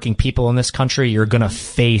for working people in this country, you're going to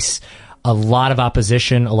face a lot of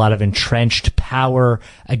opposition, a lot of entrenched power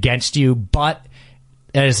against you, but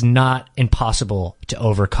it is not impossible to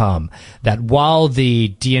overcome. That while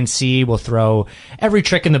the DNC will throw every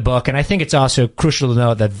trick in the book, and I think it's also crucial to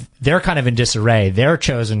note that they're kind of in disarray. Their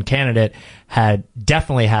chosen candidate had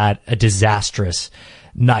definitely had a disastrous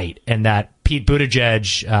night, and that Pete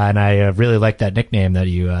Buttigieg, and I really like that nickname that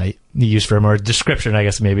you used for him, or description, I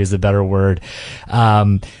guess maybe is the better word.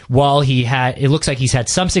 While it looks like he's had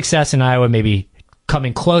some success in Iowa, maybe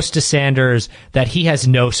coming close to Sanders, that he has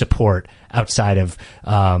no support outside of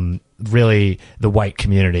really the white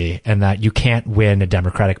community, and that you can't win a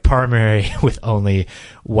Democratic primary with only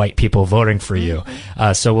white people voting for you.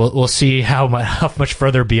 So we'll see how much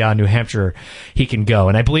further beyond New Hampshire he can go.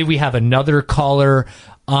 And I believe we have another caller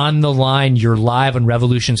on the line. You're live on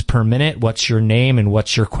Revolutions Per Minute. What's your name and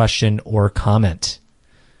what's your question or comment?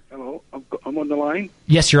 Hello, I'm on the line.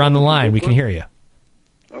 Yes, you're on the line. We can hear you.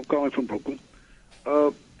 I'm calling from Brooklyn.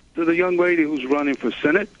 To the young lady who's running for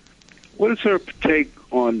Senate, what is her take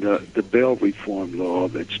on the bail reform law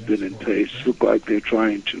that's been in place? Look like they're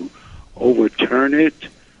trying to overturn it.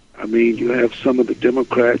 I mean, you have some of the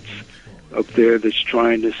Democrats up there that's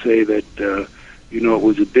trying to say that, it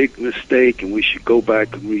was a big mistake and we should go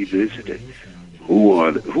back and revisit it. Who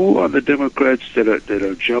are the Democrats that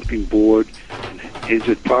are jumping board? Is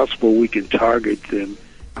it possible we can target them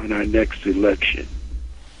in our next election?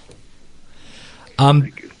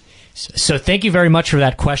 Thank you. So thank you very much for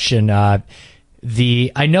that question. I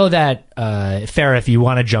know that Farah, if you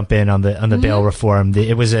want to jump in on the bail reform,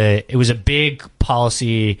 it was a big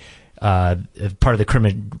policy part of the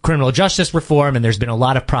criminal justice reform, and there's been a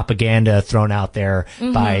lot of propaganda thrown out there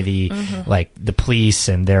by the police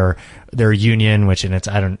and their union, which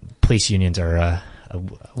police unions are a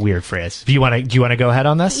weird phrase. Do you want to go ahead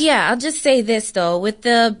on this? Yeah, I'll just say this though. With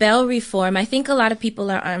the bail reform, I think a lot of people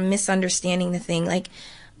are misunderstanding the thing. Like,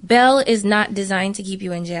 bail is not designed to keep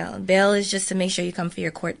you in jail. Bail is just to make sure you come for your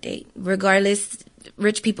court date. Regardless,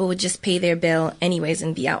 rich people would just pay their bail anyways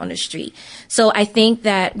and be out on the street. So I think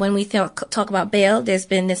that when we talk about bail, there's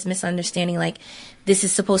been this misunderstanding like this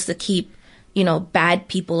is supposed to keep, bad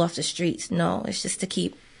people off the streets. No, it's just to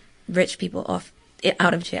keep rich people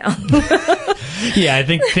out of jail. Yeah, I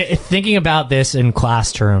think thinking about this in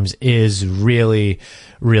class terms is really,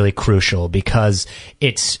 really crucial, because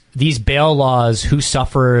it's these bail laws, who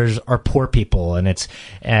suffers are poor people, and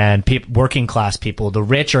working class people. The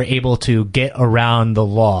rich are able to get around the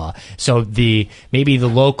law. So maybe the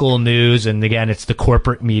local news, and again, it's the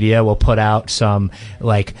corporate media, will put out some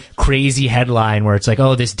like crazy headline where it's like,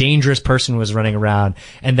 oh, this dangerous person was running around,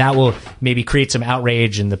 and that will maybe create some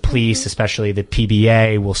outrage, and the police, especially the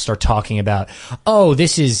PBA, will start talking about, oh,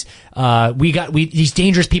 this is these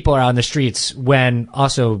dangerous people are out on the streets, when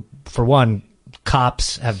also, for one,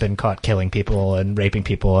 cops have been caught killing people and raping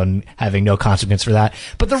people and having no consequence for that.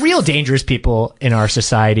 But the real dangerous people in our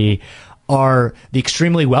society are the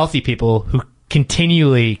extremely wealthy people who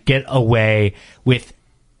continually get away with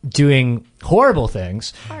doing horrible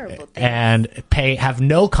things and have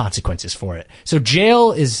no consequences for it. So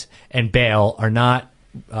jail and bail are not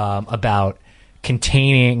about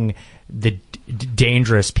containing the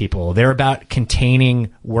dangerous people. They're about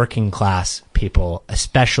containing working class people,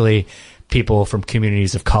 especially people from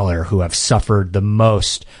communities of color who have suffered the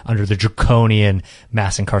most under the draconian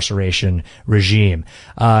mass incarceration regime.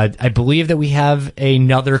 I believe that we have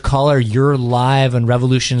another caller. You're live on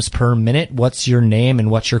Revolutions Per Minute. What's your name and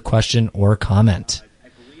what's your question or comment?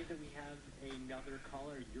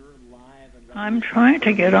 I'm trying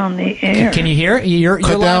to get on the air. Can you hear? You're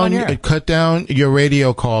live on air. Cut down your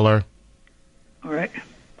radio, caller. All right.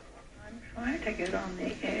 I'm trying to get on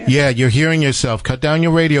the air. Yeah, you're hearing yourself. Cut down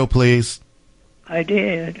your radio, please. I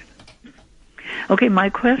did. Okay, my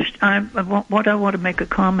question, what I want to make a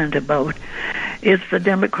comment about is the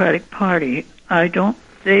Democratic Party.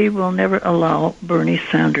 They will never allow Bernie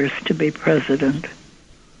Sanders to be president.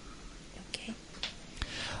 Okay.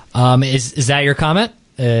 Is that your comment?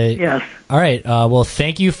 Yes. All right. Well,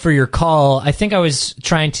 thank you for your call. I think I was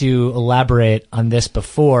trying to elaborate on this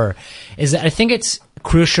before, is that I think it's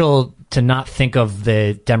crucial to not think of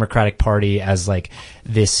the Democratic Party as like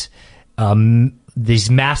this,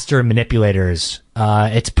 these master manipulators.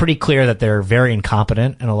 It's pretty clear that they're very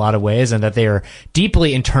incompetent in a lot of ways and that they are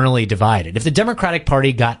deeply internally divided. If the Democratic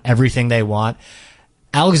Party got everything they want,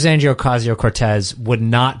 Alexandria Ocasio-Cortez would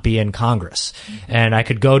not be in Congress. And I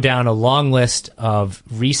could go down a long list of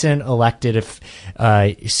recent elected,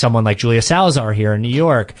 someone like Julia Salazar here in New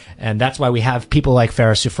York. And that's why we have people like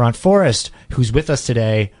Farah Souffrant-Forrest, who's with us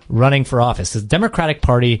today, running for office. The Democratic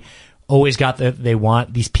Party always got what they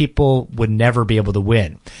want. These people would never be able to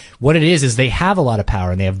win. What it is they have a lot of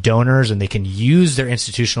power and they have donors and they can use their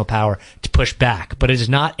institutional power to push back, but it is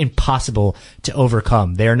not impossible to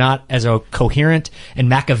overcome. They are not as coherent and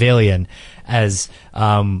Machiavellian as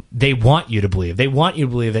they want you to believe. They want you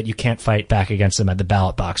to believe that you can't fight back against them at the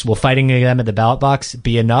ballot box. Will fighting them at the ballot box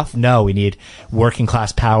be enough? No, we need working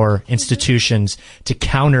class power, institutions to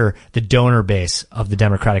counter the donor base of the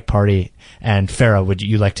Democratic Party. And Farah, would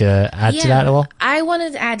you like to add to that at all? I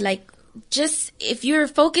wanted to add, like, just if you're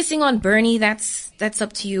focusing on Bernie, that's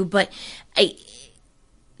up to you. But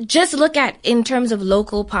just look at in terms of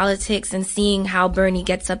local politics and seeing how Bernie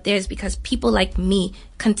gets up there is because people like me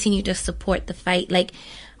continue to support the fight. Like,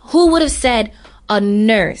 who would have said a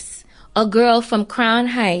nurse, a girl from Crown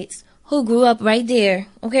Heights who grew up right there,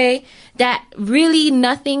 okay, that really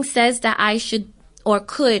nothing says that I should or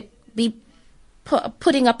could be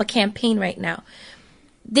putting up a campaign right now.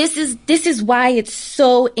 This is why it's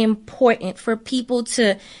so important for people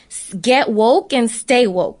to get woke and stay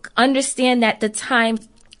woke. Understand that the times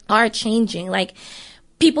are changing. Like,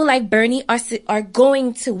 people like Bernie are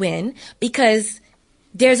going to win because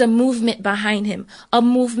there's a movement behind him, a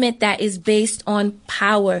movement that is based on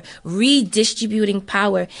power, redistributing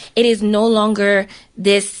power. It is no longer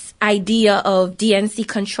this idea of DNC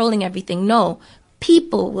controlling everything. No,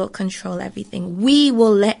 people will control everything. We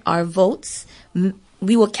will let our votes,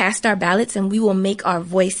 we will cast our ballots, and we will make our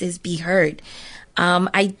voices be heard.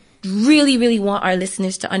 I really, really want our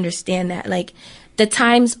listeners to understand that, like, the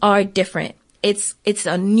times are different. It's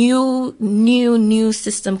a new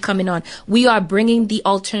system coming on. We are bringing the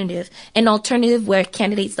alternative, an alternative where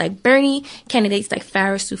candidates like Bernie, candidates like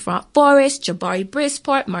Farah Souffrant-Forrest, Jabari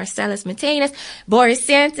Brisport, Marcellus Mateus, Boris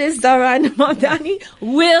Santos, Zohran Mamdani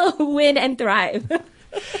will win and thrive.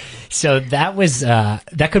 So that was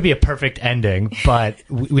that could be a perfect ending, but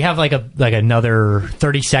we have like another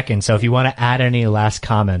 30 seconds. So if you want to add any last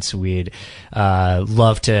comments, we'd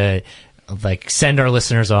love to send our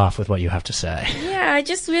listeners off with what you have to say. Yeah, I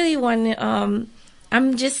just really want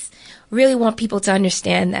really want people to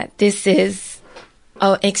understand that this is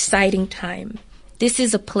an exciting time. This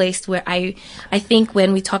is a place where I think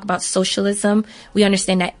when we talk about socialism, we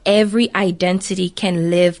understand that every identity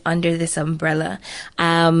can live under this umbrella.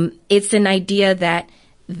 It's an idea that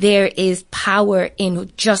there is power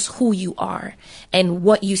in just who you are and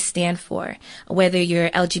what you stand for, whether you're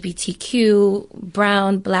LGBTQ,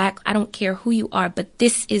 brown, black, I don't care who you are, but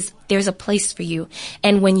there's a place for you.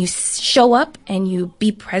 And when you show up and you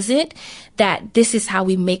be present, that this is how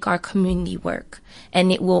we make our community work. And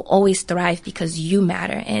it will always thrive because you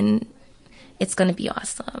matter. And it's going to be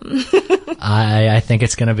awesome. I think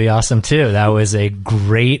it's going to be awesome too. That was a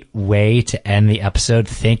great way to end the episode.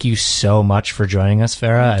 Thank you so much for joining us,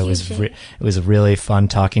 Farah. It was really fun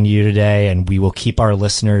talking to you today, and we will keep our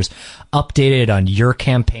listeners updated on your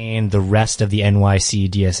campaign, the rest of the NYC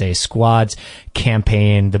DSA squad's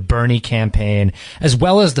campaign, the Bernie campaign, as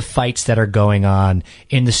well as the fights that are going on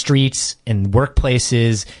in the streets, in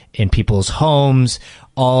workplaces, in people's homes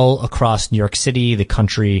all across New York City, the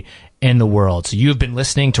country, and the world. So you've been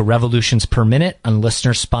listening to Revolutions Per Minute on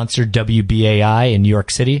listener-sponsored WBAI in New York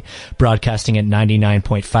City, broadcasting at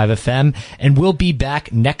 99.5 FM, and we'll be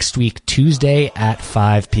back next week, Tuesday at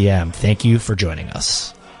 5 p.m. Thank you for joining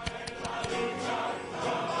us.